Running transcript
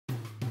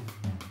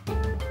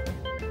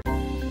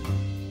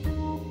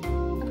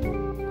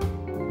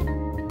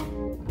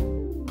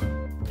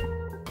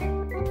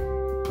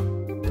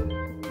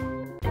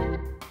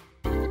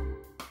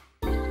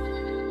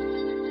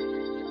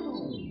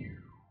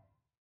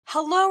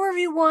Hello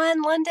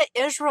everyone, Linda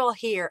Israel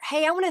here.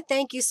 Hey, I want to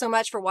thank you so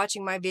much for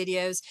watching my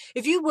videos.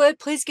 If you would,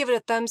 please give it a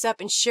thumbs up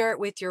and share it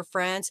with your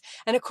friends.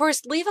 And of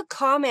course, leave a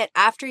comment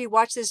after you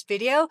watch this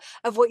video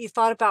of what you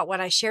thought about what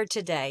I shared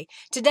today.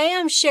 Today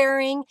I'm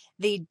sharing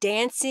the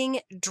Dancing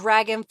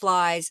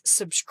Dragonflies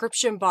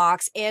subscription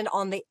box and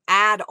on the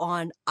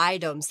add-on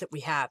items that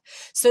we have.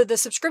 So the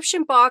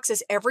subscription box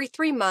is every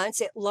 3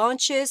 months. It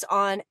launches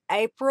on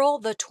April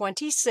the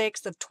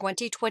 26th of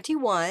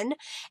 2021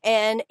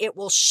 and it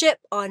will ship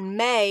on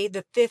May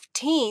the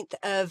 15th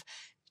of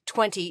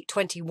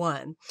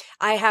 2021.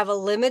 I have a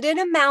limited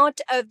amount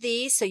of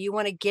these, so you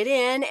want to get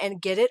in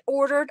and get it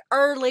ordered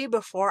early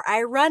before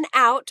I run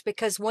out,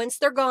 because once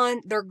they're gone,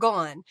 they're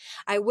gone.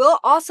 I will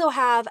also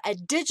have a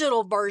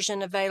digital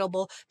version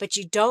available, but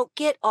you don't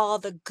get all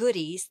the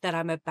goodies that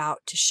I'm about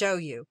to show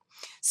you.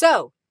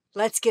 So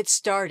let's get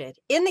started.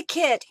 In the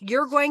kit,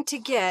 you're going to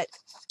get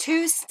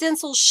 2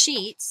 stencil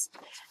sheets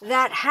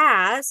that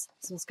has,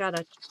 so it's got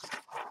a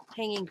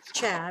hanging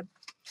chab.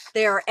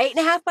 They are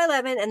 8.5 by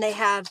 11 and they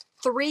have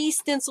 3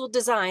 stencil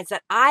designs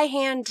that I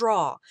hand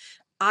draw.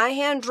 I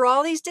hand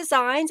draw these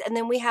designs, and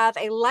then we have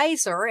a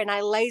laser, and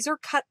I laser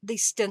cut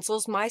these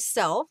stencils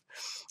myself.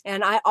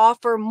 And I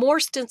offer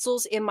more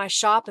stencils in my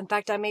shop. In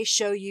fact, I may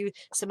show you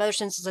some other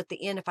stencils at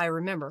the end if I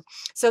remember.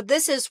 So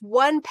this is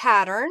one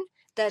pattern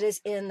that is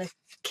in the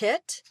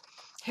kit.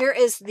 Here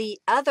is the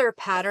other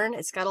pattern.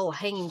 It's got a little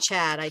hanging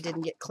chad I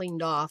didn't get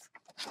cleaned off.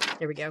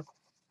 There we go.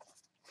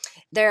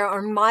 There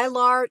are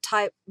mylar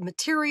type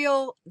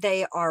material.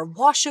 They are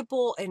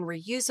washable and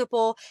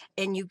reusable,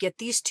 and you get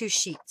these 2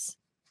 sheets.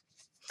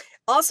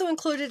 Also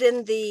included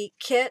in the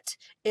kit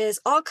is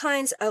all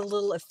kinds of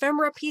little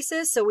ephemera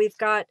pieces. So we've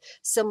got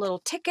some little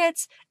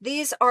tickets.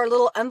 These are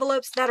little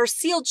envelopes that are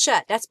sealed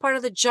shut. That's part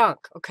of the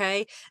junk,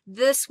 okay?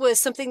 This was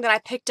something that I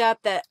picked up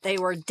that they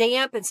were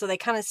damp, and so they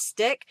kind of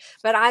stick.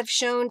 But I've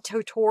shown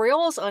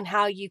tutorials on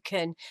how you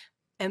can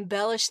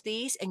embellish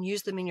these and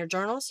use them in your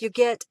journals. You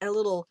get a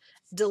little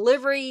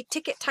delivery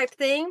ticket type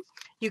thing.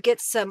 You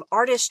get some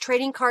artist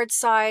trading card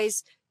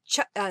size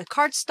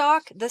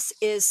cardstock. This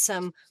is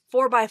some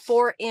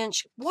 4x4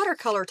 inch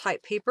watercolor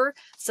type paper,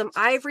 some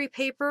ivory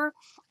paper,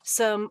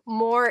 some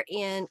more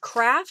in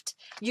craft.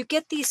 You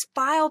get these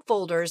file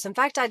folders. In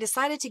fact, I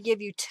decided to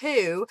give you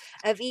 2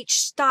 of each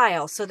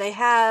style. So they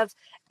have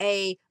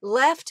a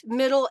left,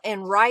 middle,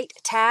 and right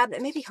tab.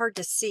 That may be hard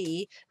to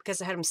see because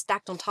I had them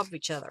stacked on top of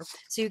each other.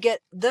 So you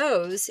get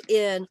those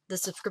in the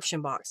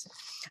subscription box.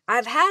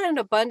 I've had an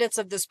abundance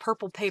of this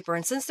purple paper,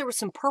 and since there was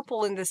some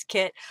purple in this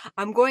kit,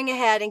 I'm going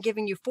ahead and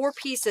giving you 4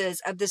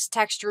 pieces of this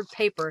textured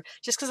paper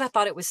just because I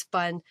thought it was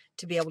fun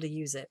to be able to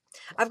use it.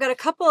 I've got a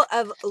couple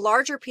of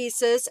larger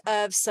pieces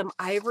of some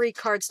ivory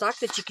cardstock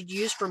that you could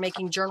use for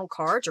making journal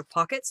cards or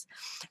pockets.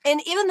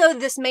 And even though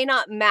this may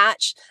not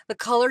match the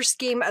color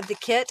scheme of the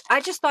kit,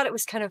 I just thought it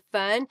was kind of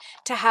fun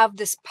to have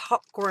this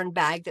popcorn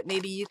bag that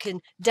maybe you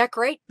can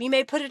decorate. You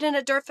may put it in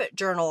a dirt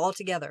journal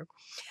altogether.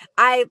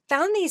 I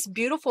found these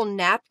beautiful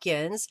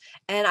napkins,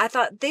 and I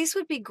thought these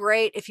would be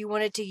great if you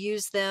wanted to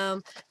use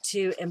them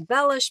to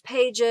embellish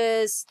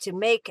pages, to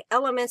make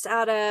elements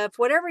out of,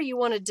 whatever you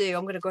want to do.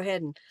 I'm going to go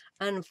ahead and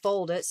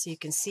unfold it so you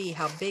can see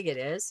how big it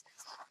is.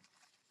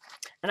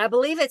 And I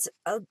believe it's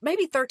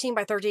maybe 13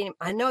 by 13.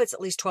 I know it's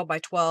at least 12 by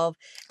 12,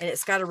 and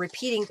it's got a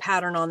repeating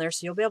pattern on there,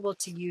 so you'll be able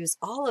to use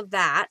all of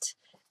that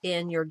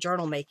in your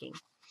journal making.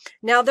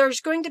 Now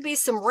there's going to be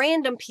some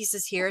random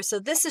pieces here. So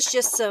this is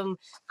just some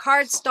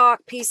cardstock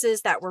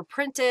pieces that were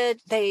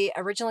printed. They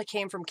originally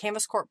came from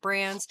Canvas Corp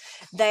Brands.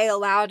 They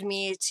allowed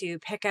me to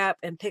pick up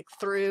and pick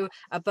through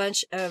a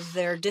bunch of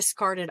their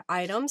discarded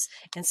items.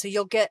 And so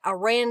you'll get a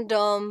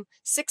random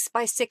 6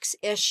 by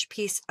 6-ish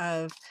piece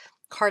of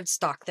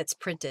cardstock that's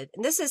printed.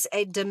 And this is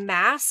a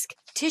damask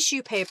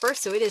tissue paper.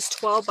 So it is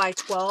 12 by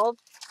 12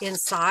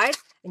 inside,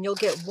 and you'll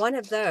get one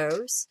of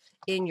those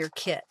in your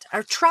kit.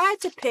 I've tried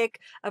to pick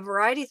a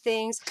variety of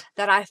things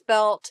that I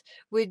felt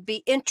would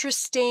be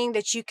interesting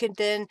that you could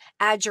then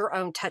add your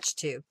own touch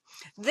to.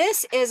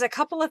 This is a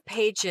couple of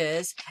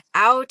pages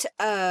out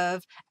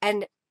of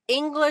an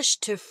English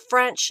to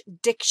French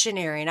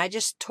dictionary, and I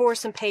just tore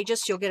some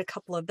pages, so you'll get a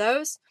couple of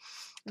those.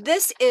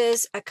 This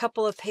is a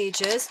couple of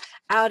pages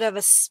out of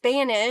a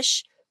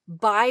Spanish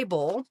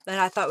Bible that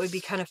I thought would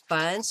be kind of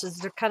fun. So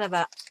they're kind of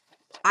a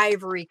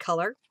ivory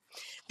color.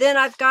 Then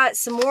I've got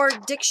some more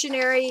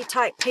dictionary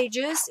type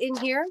pages in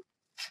here.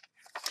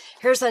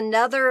 Here's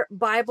another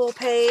Bible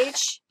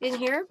page in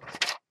here.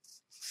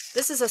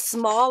 This is a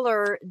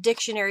smaller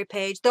dictionary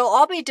page. They'll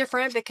all be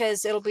different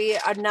because it'll be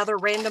another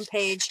random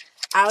page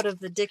out of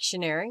the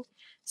dictionary.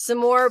 Some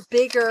more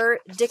bigger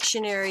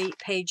dictionary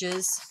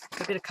pages.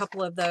 I'll get a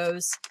couple of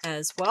those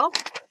as well.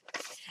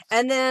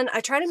 And then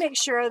I try to make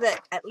sure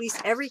that at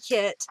least every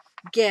kit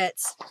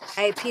gets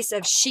a piece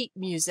of sheet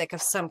music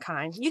of some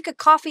kind. You could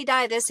coffee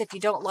dye this if you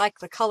don't like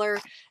the color.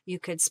 You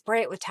could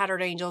spray it with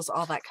Tattered Angels,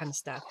 all that kind of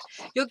stuff.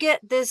 You'll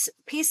get this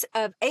piece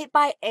of 8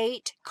 by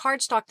 8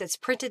 cardstock that's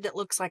printed that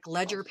looks like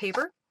ledger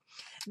paper.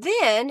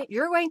 Then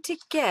you're going to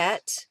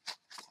get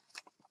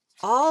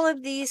all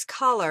of these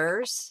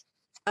colors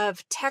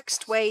of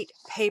text weight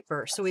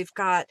paper. So we've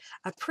got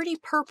a pretty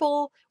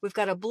purple, we've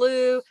got a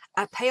blue,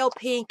 a pale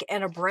pink,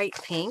 and a bright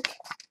pink.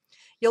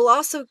 You'll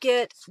also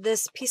get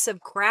this piece of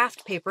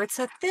graph paper. It's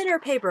a thinner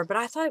paper, but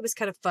I thought it was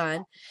kind of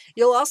fun.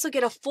 You'll also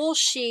get a full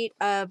sheet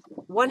of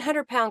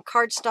 100-pound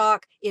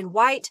cardstock in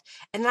white,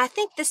 and I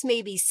think this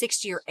may be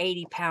 60 or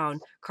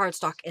 80-pound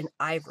cardstock in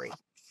ivory.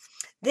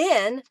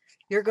 Then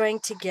you're going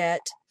to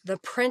get the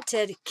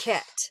printed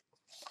kit.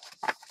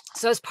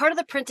 So as part of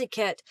the printed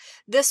kit,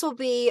 this will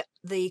be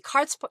the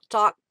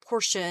cardstock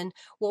portion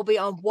will be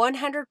on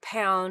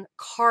 100-pound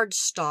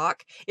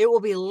cardstock. It will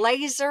be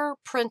laser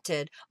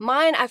printed.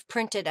 Mine I've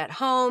printed at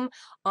home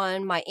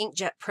on my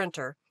inkjet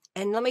printer.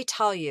 And let me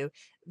tell you,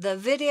 the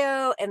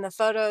video and the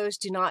photos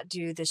do not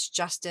do this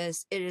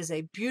justice. It is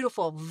a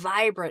beautiful,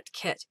 vibrant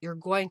kit. You're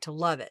going to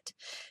love it.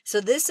 So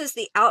this is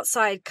the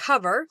outside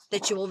cover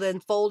that you will then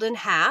fold in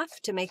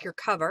half to make your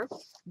cover.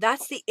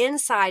 That's the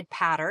inside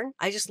pattern.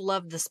 I just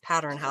love this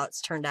pattern, how it's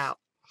turned out.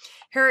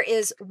 Here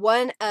is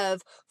one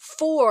of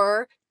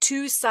 4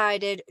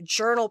 two-sided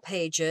journal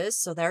pages.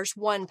 So there's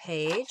one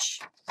page.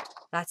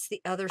 That's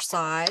the other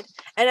side.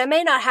 And I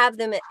may not have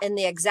them in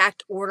the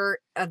exact order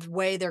of the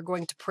way they're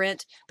going to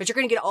print, but you're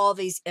going to get all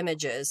these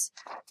images.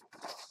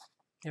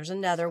 There's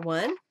another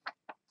one.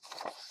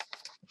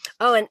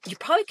 Oh, and you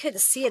probably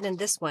couldn't see it in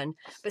this one,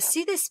 but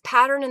see this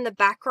pattern in the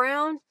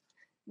background?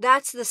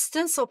 That's the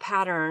stencil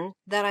pattern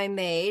that I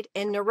made,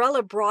 and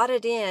Norella brought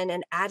it in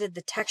and added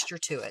the texture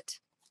to it.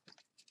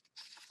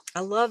 I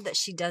love that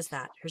she does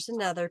that. Here's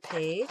another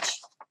page.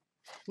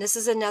 This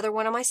is another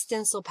one of my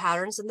stencil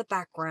patterns in the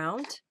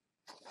background.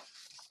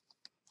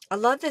 I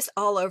love this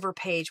all over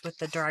page with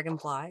the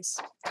dragonflies.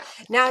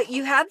 Now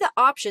you have the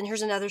option,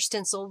 here's another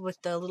stencil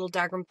with the little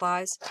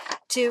dragonflies,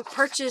 to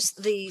purchase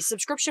the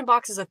subscription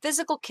box as a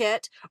physical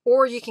kit,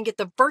 or you can get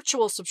the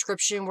virtual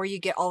subscription where you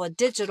get all the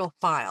digital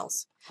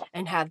files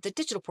and have the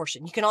digital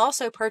portion. You can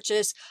also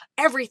purchase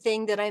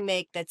everything that I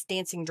make that's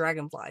Dancing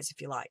Dragonflies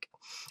if you like.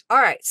 All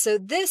right, so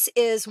this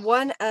is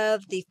one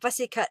of the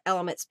Fussy Cut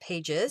Elements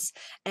pages,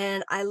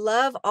 and I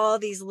love all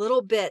these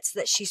little bits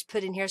that she's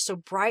put in here, so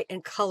bright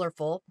and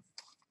colorful.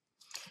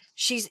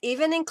 She's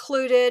even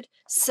included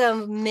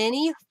some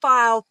mini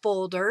file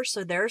folders.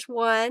 So there's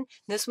one.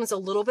 This one's a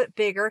little bit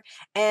bigger.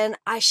 And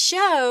I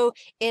show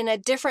in a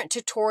different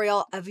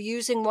tutorial of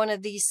using one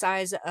of these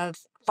size of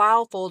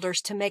file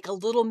folders to make a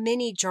little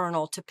mini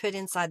journal to put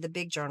inside the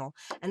big journal.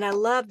 And I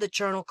love the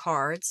journal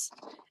cards.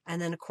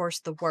 And then, of course,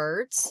 the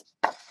words.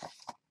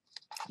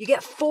 You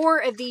get 4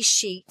 of these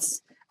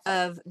sheets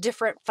of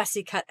different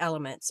Fussy Cut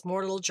Elements.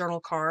 More little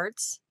journal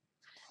cards.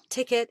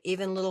 Ticket,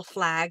 even little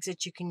flags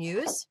that you can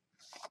use.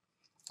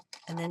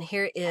 And then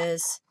here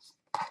is,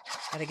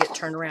 gotta get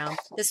turned around.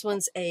 This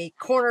one's a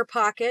corner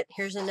pocket.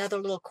 Here's another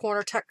little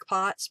corner tuck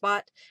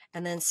spot.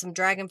 And then some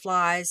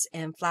dragonflies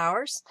and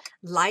flowers.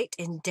 Light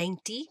and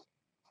dainty.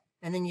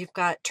 And then you've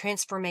got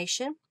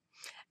transformation.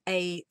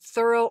 A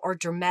thorough or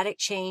dramatic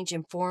change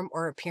in form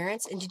or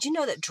appearance. And did you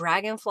know that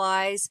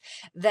dragonflies,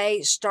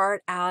 they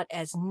start out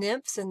as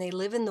nymphs and they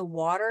live in the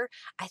water?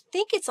 I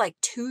think it's like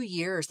 2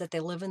 years that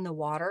they live in the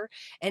water.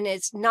 And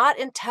it's not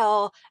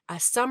until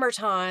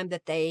summertime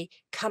that they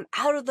come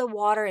out of the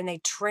water and they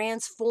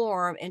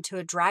transform into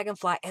a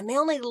dragonfly. And they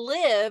only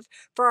live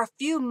for a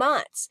few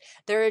months.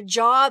 Their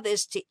job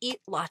is to eat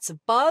lots of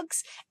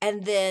bugs,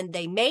 and then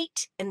they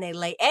mate and they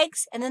lay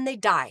eggs, and then they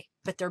die.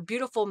 But they're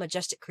beautiful,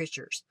 majestic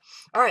creatures.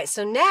 All right,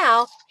 so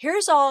now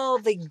here's all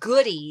the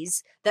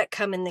goodies that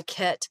come in the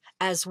kit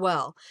as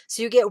well.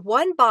 So you get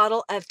 1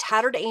 bottle of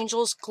Tattered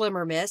Angels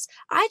Glimmer Mist.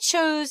 I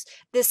chose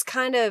this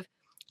kind of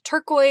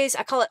turquoise,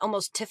 I call it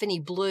almost Tiffany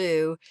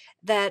blue,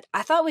 that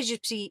I thought would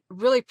just be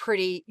really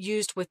pretty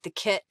used with the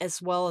kit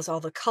as well as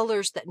all the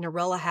colors that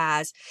Norella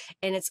has.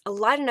 And it's a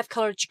light enough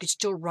color that you could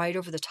still write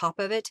over the top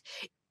of it.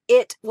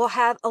 It will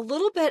have a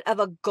little bit of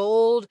a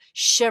gold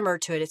shimmer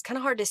to it. It's kind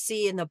of hard to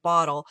see in the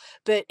bottle,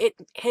 but it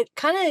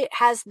kind of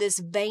has this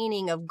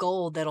veining of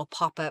gold that'll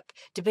pop up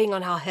depending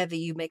on how heavy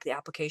you make the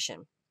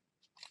application.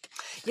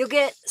 You'll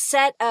get a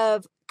set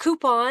of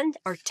coupon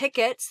or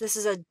tickets. This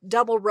is a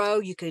double row.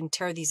 You can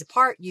tear these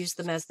apart, use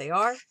them as they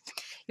are.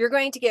 You're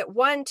going to get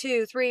 1,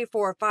 2, 3,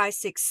 4, 5,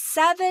 6,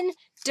 7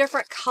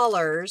 different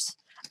colors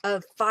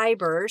of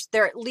fibers.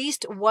 They're at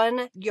least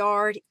 1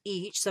 yard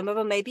each. Some of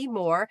them may be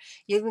more.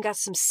 You even got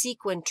some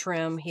sequin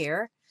trim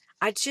here.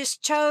 I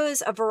just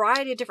chose a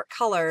variety of different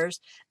colors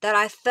that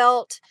I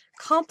felt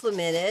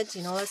complemented.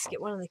 You know, let's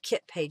get one of the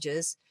kit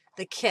pages.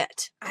 The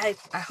kit. I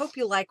hope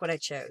you like what I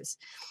chose.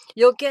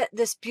 You'll get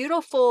this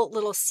beautiful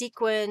little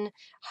sequin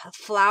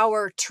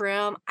flower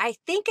trim. I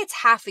think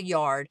it's half a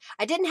yard.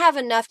 I didn't have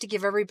enough to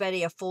give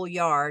everybody a full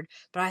yard,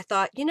 but I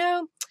thought, you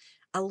know,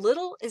 a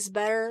little is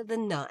better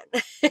than none.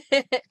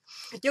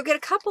 You'll get a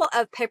couple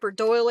of paper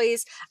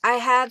doilies. I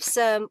have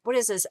some, what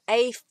is this,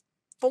 A2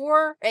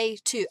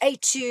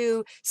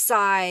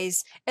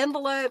 size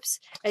envelopes,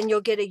 and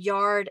you'll get a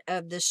yard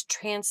of this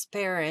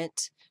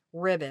transparent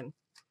ribbon.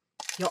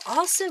 You'll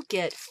also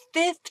get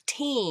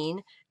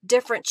 15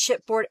 different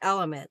chipboard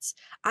elements.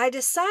 I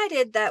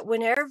decided that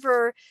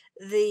whenever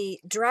the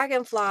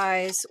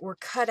dragonflies were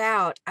cut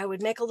out, I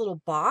would make a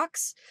little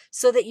box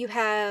so that you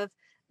have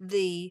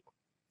the,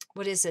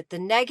 what is it, the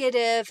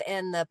negative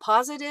and the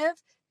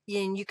positive,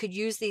 and you could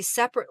use these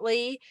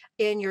separately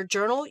in your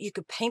journal. You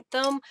could paint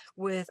them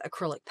with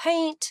acrylic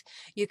paint.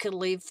 You can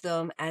leave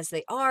them as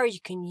they are. You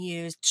can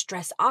use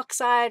stress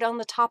oxide on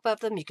the top of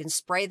them. You can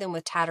spray them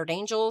with tattered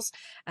angels.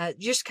 You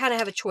just kind of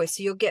have a choice.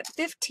 So you'll get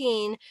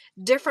 15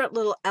 different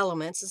little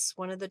elements. This is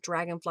one of the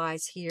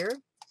dragonflies here.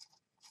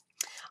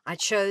 I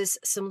chose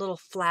some little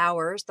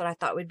flowers that I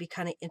thought would be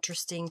kind of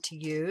interesting to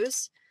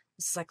use.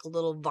 This is like a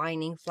little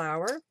vining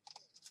flower.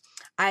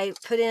 I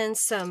put in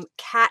some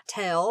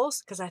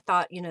cattails because I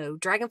thought, you know,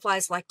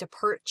 dragonflies like to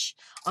perch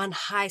on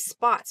high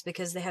spots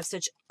because they have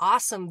such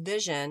awesome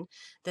vision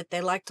that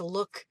they like to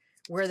look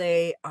where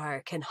they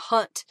can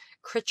hunt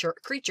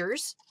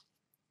creatures,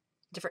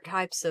 different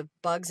types of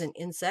bugs and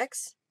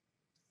insects.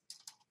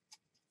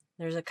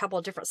 There's a couple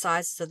of different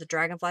sizes of the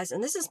dragonflies,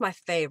 and this is my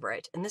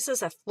favorite, and this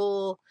is a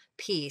full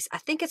piece. I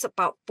think it's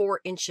about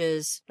 4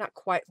 inches, not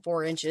quite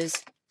 4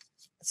 inches.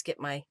 Let's get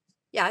my...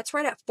 Yeah, it's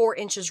right at 4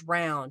 inches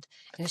round,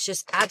 and it's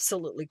just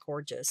absolutely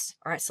gorgeous.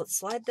 All right, so let's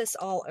slide this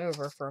all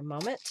over for a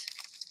moment.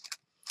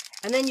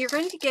 And then you're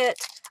going to get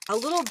a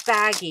little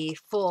baggie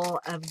full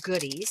of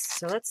goodies.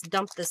 So let's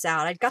dump this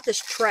out. I got this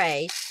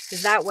tray,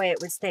 because that way it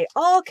would stay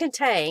all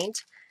contained,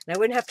 and I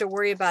wouldn't have to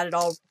worry about it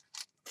all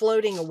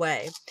floating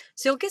away.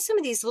 So you'll get some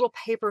of these little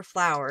paper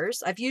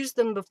flowers. I've used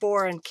them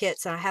before in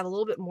kits, and I have a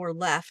little bit more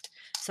left,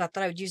 so I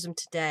thought I would use them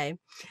today.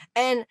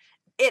 And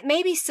it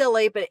may be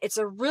silly, but it's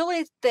a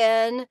really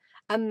thin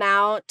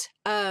amount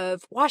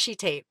of washi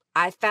tape.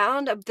 I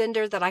found a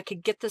vendor that I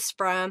could get this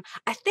from.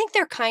 I think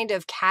they're kind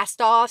of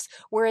cast-offs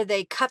where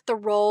they cut the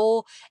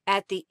roll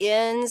at the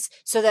ends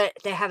so that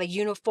they have a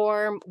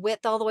uniform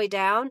width all the way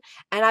down.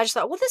 And I just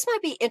thought, well, this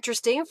might be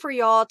interesting for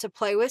y'all to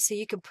play with so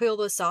you can peel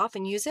this off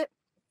and use it.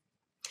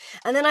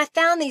 And then I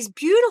found these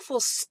beautiful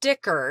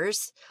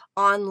stickers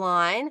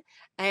online,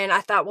 and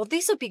I thought, well,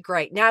 these would be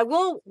great. Now, I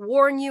will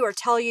warn you or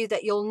tell you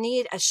that you'll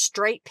need a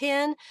straight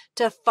pin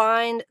to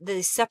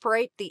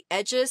separate the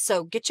edges.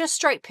 So get your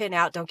straight pin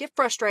out. Don't get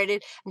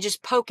frustrated and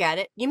just poke at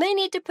it. You may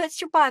need to put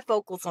your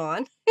bifocals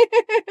on.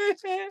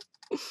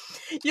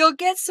 You'll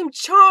get some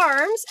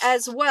charms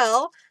as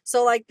well.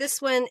 So like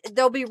this one,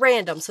 they'll be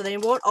random, so they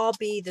won't all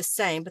be the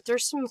same. But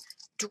there's some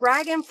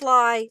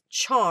dragonfly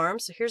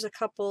charms. So here's a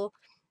couple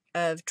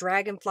of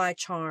dragonfly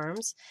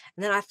charms.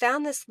 And then I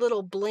found this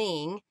little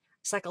bling.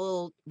 It's like a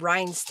little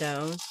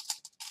rhinestone.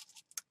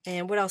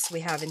 And what else do we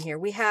have in here?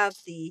 We have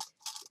the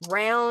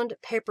round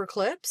paper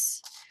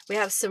clips. We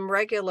have some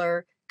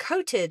regular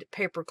coated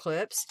paper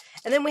clips.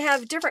 And then we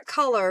have different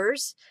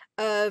colors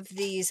of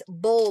these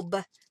bulb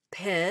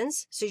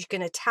pins, so you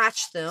can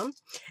attach them.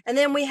 And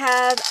then we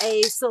have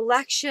a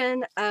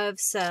selection of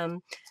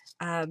some,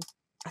 I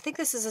think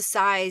this is a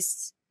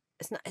size,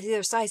 it's not,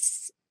 either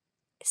size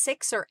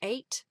 6 or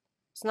 8.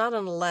 It's not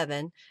an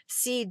 11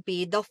 seed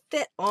bead. They'll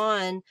fit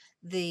on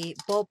the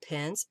bulb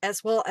pins,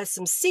 as well as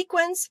some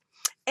sequins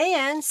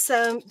and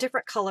some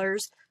different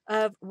colors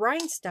of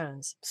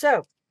rhinestones.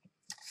 So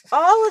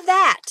all of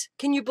that,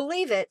 can you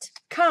believe it,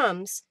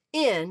 comes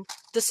in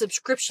the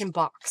subscription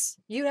box.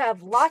 You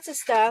have lots of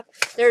stuff.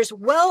 There's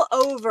well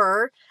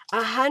over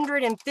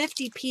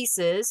 150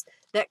 pieces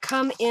that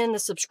come in the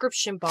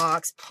subscription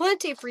box.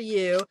 Plenty for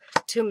you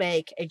to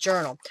make a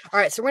journal. All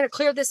right, so we're going to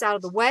clear this out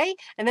of the way,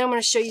 and then I'm going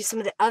to show you some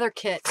of the other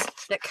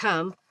kits that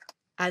come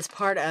as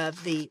part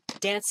of the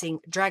Dancing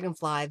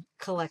Dragonfly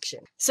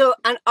collection. So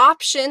an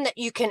option that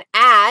you can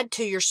add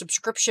to your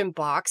subscription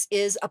box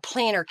is a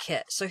planner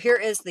kit. So here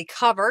is the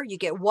cover. You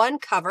get one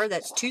cover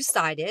that's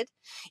two-sided.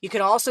 You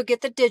can also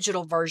get the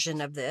digital version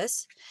of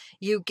this.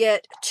 You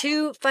get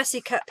 2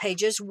 fussy cut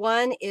pages.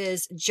 One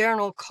is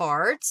journal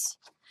cards.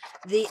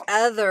 The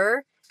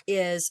other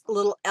is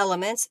little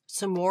elements,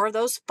 some more of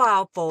those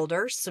file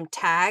folders, some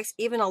tags,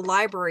 even a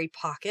library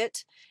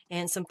pocket,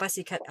 and some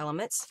fussy cut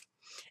elements.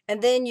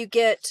 And then you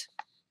get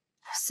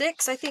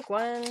 6, I think,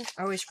 I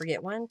always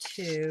forget, 1,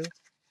 2,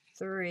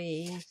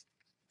 3,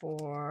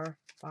 4,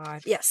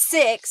 5, yeah,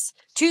 6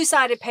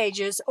 two-sided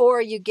pages,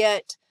 or you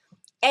get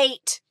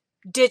 8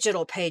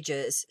 digital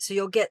pages. So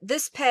you'll get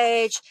this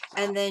page,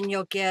 and then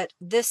you'll get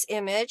this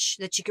image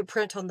that you can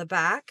print on the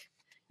back.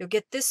 You'll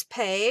get this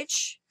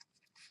page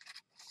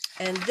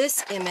and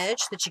this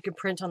image that you can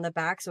print on the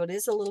back. So it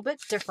is a little bit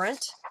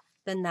different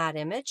than that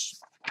image.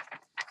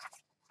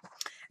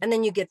 And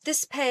then you get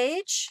this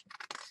page.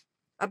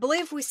 I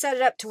believe we set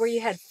it up to where you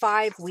had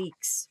 5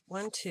 weeks.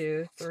 1,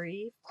 2,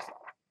 3,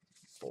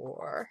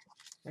 4.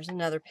 There's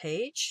another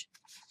page.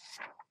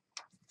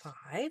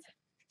 5.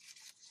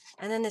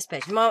 And then this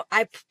page.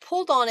 I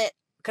pulled on it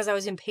because I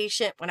was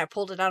impatient when I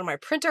pulled it out of my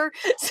printer.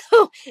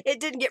 So it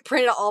didn't get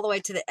printed all the way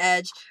to the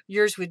edge.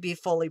 Yours would be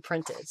fully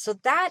printed. So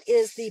that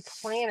is the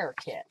planner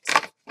kit.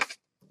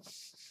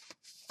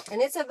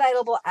 And it's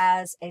available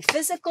as a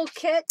physical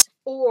kit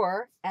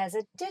or as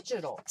a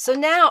digital. So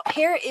now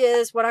here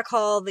is what I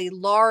call the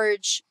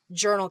large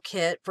journal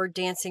kit for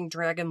Dancing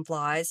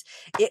Dragonflies.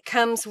 It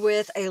comes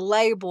with a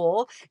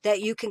label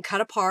that you can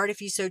cut apart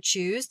if you so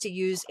choose to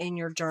use in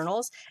your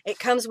journals. It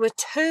comes with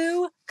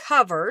 2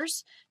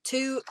 covers,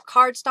 2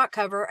 cardstock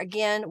cover,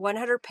 again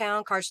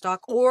 100-pound cardstock,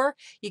 or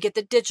you get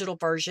the digital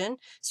version.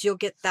 So you'll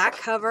get that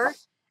cover,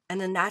 and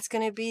then that's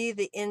going to be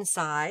the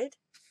inside.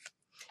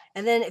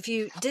 And then if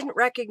you didn't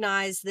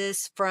recognize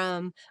this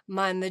from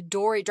my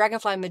Midori,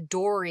 Dragonfly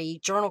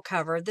Midori journal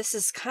cover, this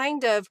is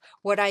kind of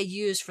what I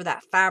use for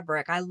that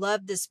fabric. I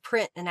love this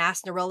print and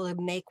asked Norella to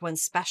make one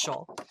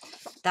special.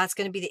 That's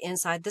going to be the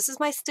inside. This is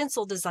my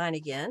stencil design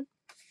again.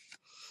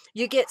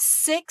 You get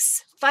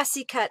 6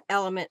 fussy cut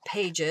element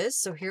pages.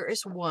 So here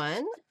is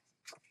one.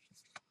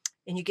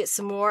 And you get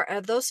some more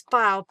of those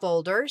file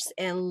folders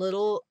and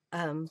little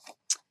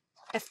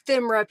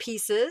ephemera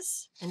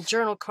pieces and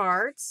journal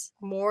cards,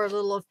 more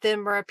little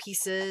ephemera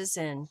pieces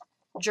and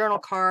journal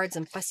cards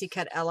and fussy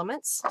cut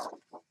elements.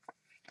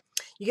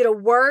 You get a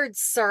word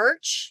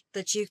search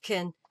that you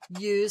can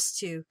use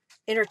to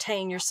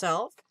entertain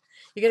yourself.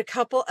 You get a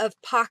couple of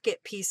pocket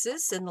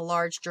pieces in the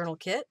large journal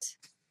kit,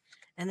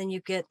 and then you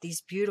get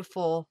these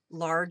beautiful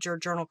larger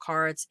journal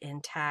cards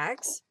and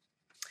tags.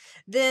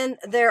 Then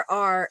there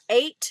are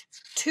 8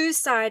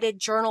 two-sided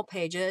journal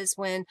pages.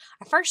 When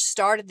I first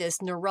started this,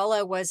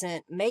 Norella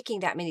wasn't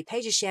making that many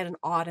pages. She had an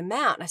odd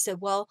amount. And I said,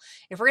 well,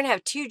 if we're going to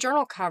have 2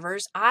 journal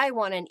covers, I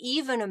want an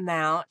even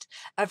amount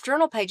of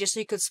journal pages so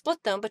you could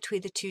split them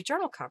between the 2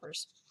 journal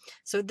covers.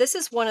 So this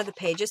is one of the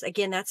pages.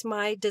 Again, that's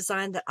my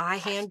design that I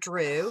hand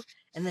drew.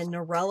 And then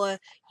Norella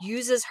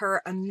uses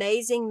her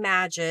amazing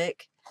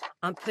magic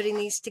on putting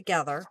these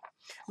together.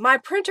 My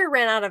printer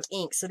ran out of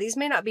ink, so these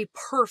may not be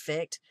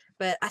perfect,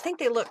 but I think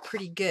they look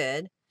pretty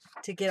good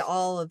to get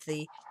all of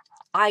the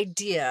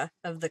idea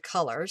of the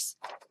colors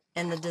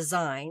and the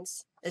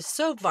designs. It's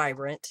so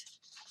vibrant.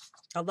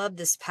 I love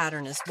this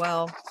pattern as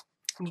well.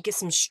 And you get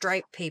some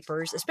striped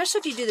papers, especially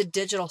if you do the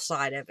digital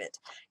side of it,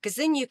 because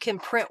then you can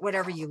print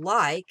whatever you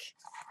like,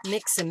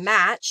 mix and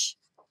match.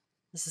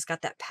 This has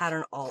got that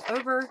pattern all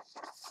over.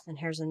 And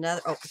here's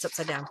another, oh, it's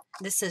upside down.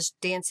 This says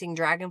Dancing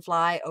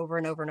Dragonfly over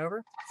and over and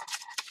over.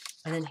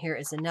 And then here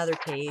is another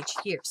page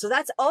here. So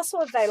that's also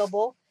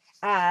available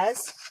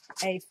as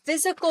a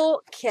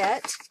physical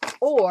kit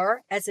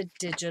or as a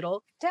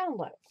digital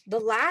download. The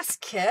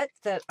last kit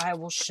that I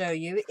will show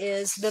you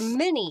is the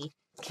mini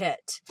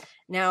kit.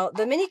 Now,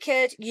 the mini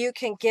kit you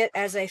can get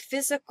as a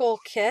physical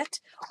kit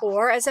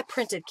or as a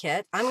printed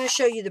kit. I'm going to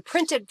show you the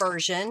printed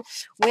version.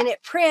 When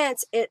it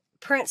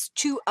prints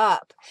 2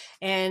 up.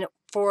 And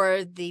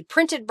for the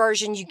printed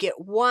version, you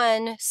get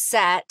 1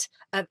 set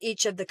of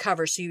each of the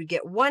covers. So you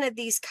get 1 of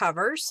these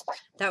covers.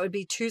 That would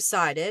be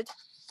 2-sided.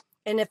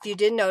 And if you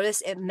didn't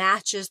notice, it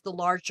matches the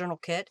large journal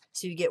kit.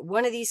 So you get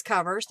 1 of these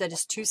covers that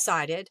is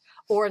 2-sided.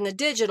 Or in the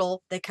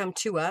digital, they come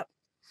 2 up.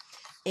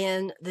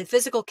 In the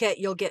physical kit,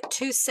 you'll get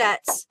 2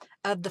 sets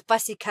of the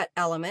fussy cut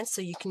elements.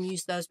 So you can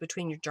use those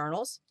between your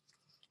journals.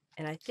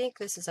 And I think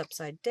this is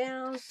upside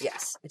down.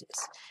 Yes, it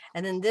is.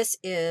 And then this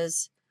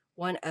is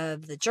one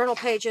of the journal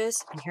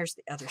pages, and here's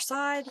the other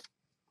side.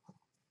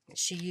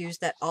 She used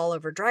that all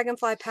over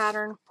dragonfly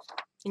pattern,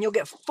 and you'll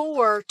get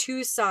 4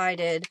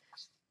 2-sided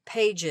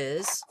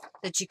pages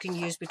that you can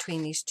use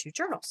between these 2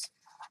 journals.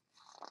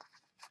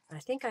 I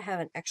think I have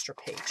an extra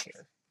page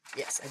here.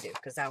 Yes, I do,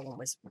 because that one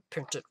was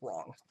printed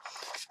wrong.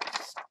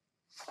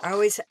 I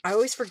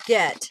always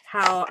forget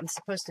how I'm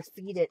supposed to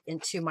feed it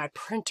into my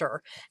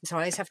printer, and so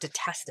I always have to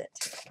test it.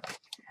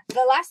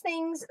 The last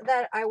things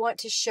that I want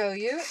to show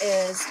you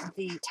is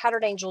the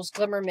Tattered Angels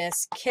Glimmer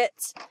Mist kit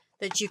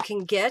that you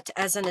can get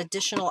as an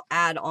additional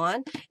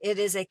add-on. It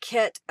is a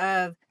kit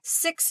of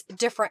 6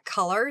 different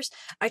colors.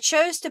 I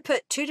chose to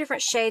put 2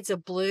 different shades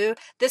of blue.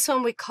 This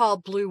one we call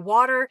blue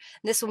water.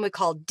 And this one we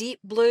call deep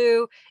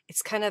blue.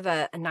 It's kind of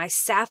a nice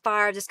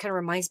sapphire. This kind of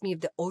reminds me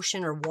of the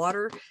ocean or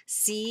water,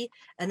 sea.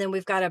 And then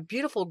we've got a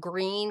beautiful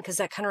green because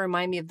that kind of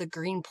reminds me of the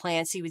green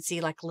plants you would see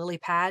like lily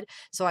pad.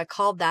 So I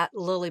called that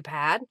lily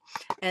pad.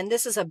 And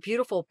this is a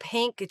beautiful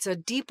pink. It's a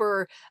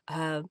deeper,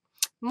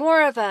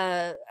 more of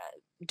a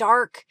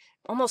dark,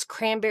 almost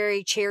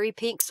cranberry cherry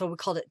pink, so we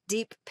called it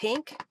deep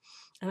pink.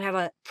 And we have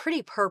a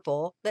pretty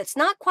purple that's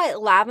not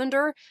quite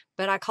lavender,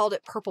 but I called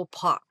it purple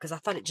pop because I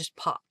thought it just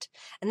popped.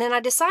 And then I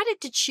decided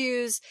to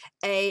choose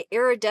a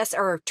iridescent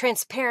or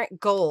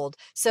transparent gold.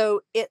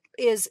 So it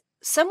is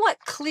somewhat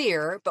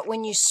clear, but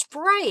when you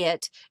spray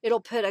it, it'll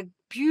put a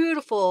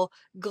beautiful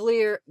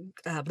clear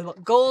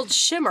gold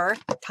shimmer,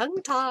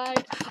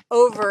 tongue-tied,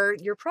 over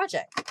your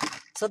project.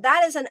 So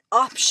that is an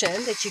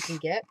option that you can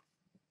get.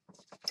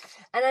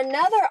 And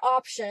another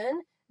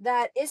option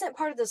that isn't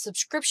part of the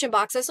subscription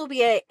box, this will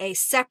be a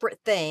separate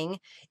thing,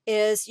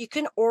 is you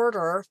can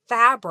order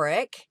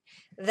fabric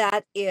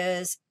that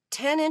is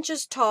 10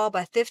 inches tall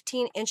by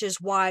 15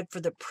 inches wide for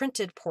the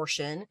printed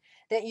portion.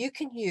 that you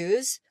can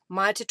use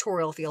my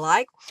tutorial, if you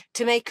like,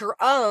 to make your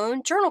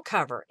own journal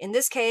cover. In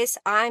this case,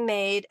 I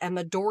made a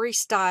Midori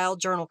style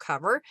journal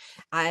cover.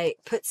 I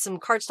put some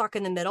cardstock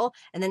in the middle,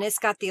 and then it's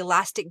got the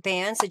elastic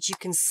bands that you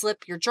can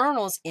slip your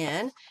journals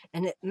in,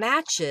 and it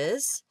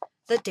matches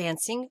the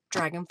Dancing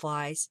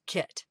Dragonflies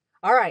kit.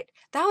 All right,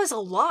 that was a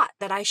lot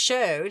that I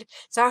showed.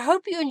 So I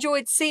hope you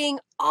enjoyed seeing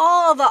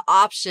all the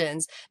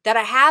options that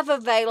I have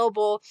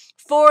available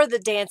for the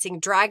Dancing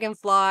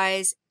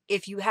Dragonflies.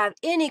 If you have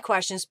any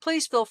questions,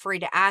 please feel free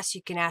to ask.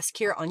 You can ask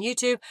here on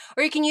YouTube,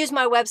 or you can use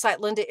my website,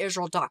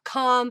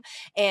 lindaisrael.com,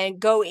 and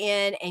go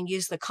in and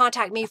use the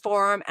contact me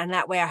form. And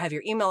that way I have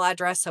your email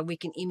address so we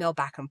can email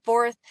back and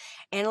forth.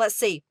 And let's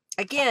see,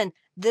 again,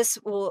 this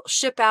will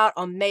ship out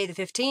on May the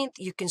 15th.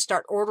 You can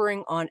start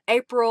ordering on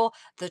April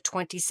the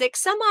 26th.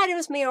 Some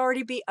items may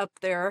already be up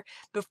there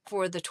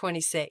before the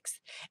 26th.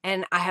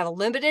 And I have a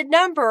limited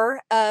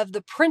number of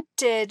the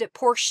printed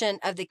portion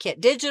of the kit.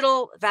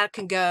 Digital, that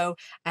can go.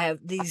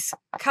 These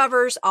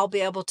covers, I'll be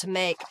able to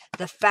make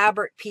the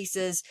fabric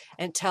pieces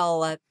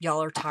until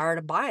y'all are tired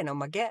of buying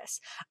them, I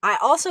guess. I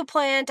also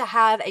plan to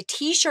have a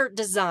t-shirt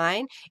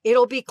design.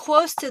 It'll be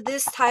close to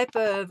this type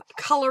of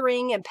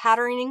coloring and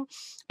patterning,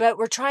 but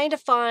we're trying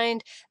to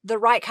find the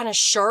right kind of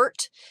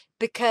shirt,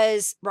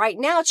 because right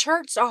now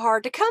shirts are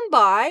hard to come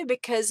by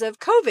because of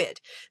COVID.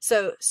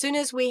 So as soon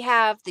as we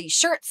have the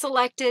shirt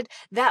selected,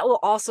 that will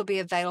also be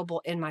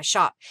available in my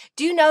shop.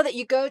 Do you know that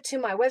you go to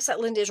my website,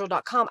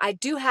 lindaisrael.com, I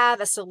do have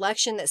a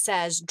selection that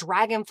says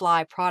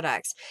Dragonfly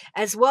products,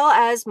 as well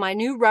as my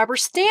new rubber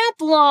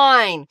stamp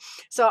line.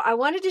 So I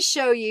wanted to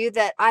show you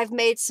that I've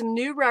made some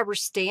new rubber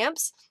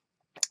stamps.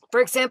 For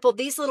example,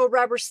 these little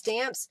rubber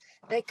stamps,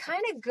 they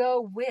kind of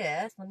go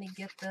with, let me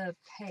get the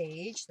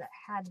page that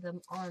had them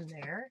on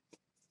there.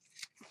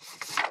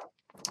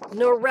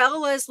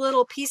 Norella's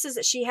little pieces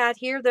that she had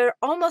here, they're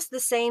almost the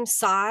same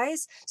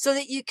size so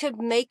that you could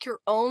make your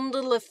own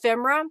little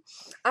ephemera.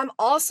 I'm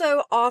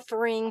also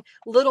offering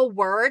little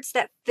words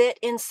that fit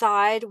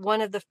inside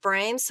one of the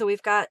frames. So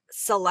we've got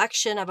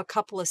selection of a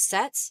couple of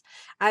sets.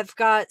 I've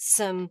got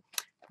some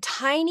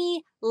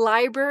tiny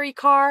library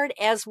card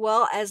as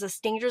well as a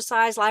standard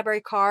size library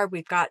card.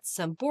 We've got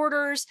some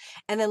borders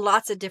and then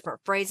lots of different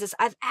phrases.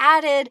 I've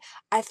added,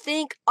 I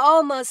think,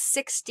 almost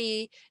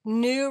 60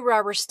 new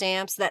rubber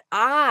stamps that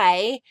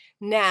I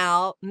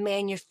now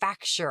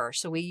manufacture.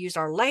 So we use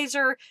our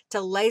laser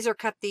to laser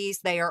cut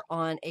these. They are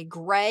on a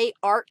gray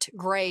art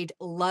grade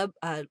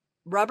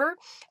rubber,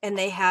 and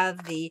they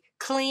have the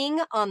cling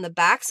on the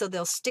back so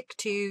they'll stick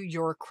to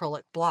your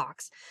acrylic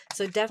blocks.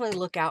 So definitely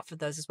look out for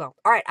those as well.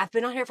 All right, I've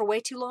been on here for way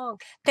too long.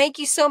 Thank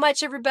you so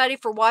much, everybody,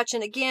 for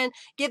watching. Again,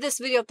 give this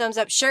video a thumbs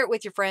up, share it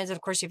with your friends, and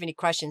of course, if you have any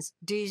questions,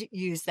 do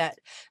use that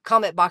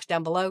comment box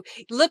down below.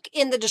 Look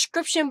in the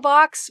description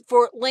box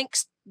for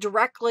links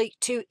directly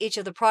to each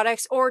of the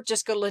products, or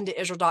just go to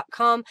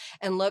lindaisrael.com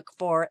and look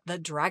for the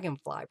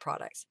Dragonfly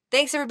products.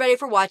 Thanks, everybody,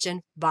 for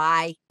watching.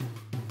 Bye.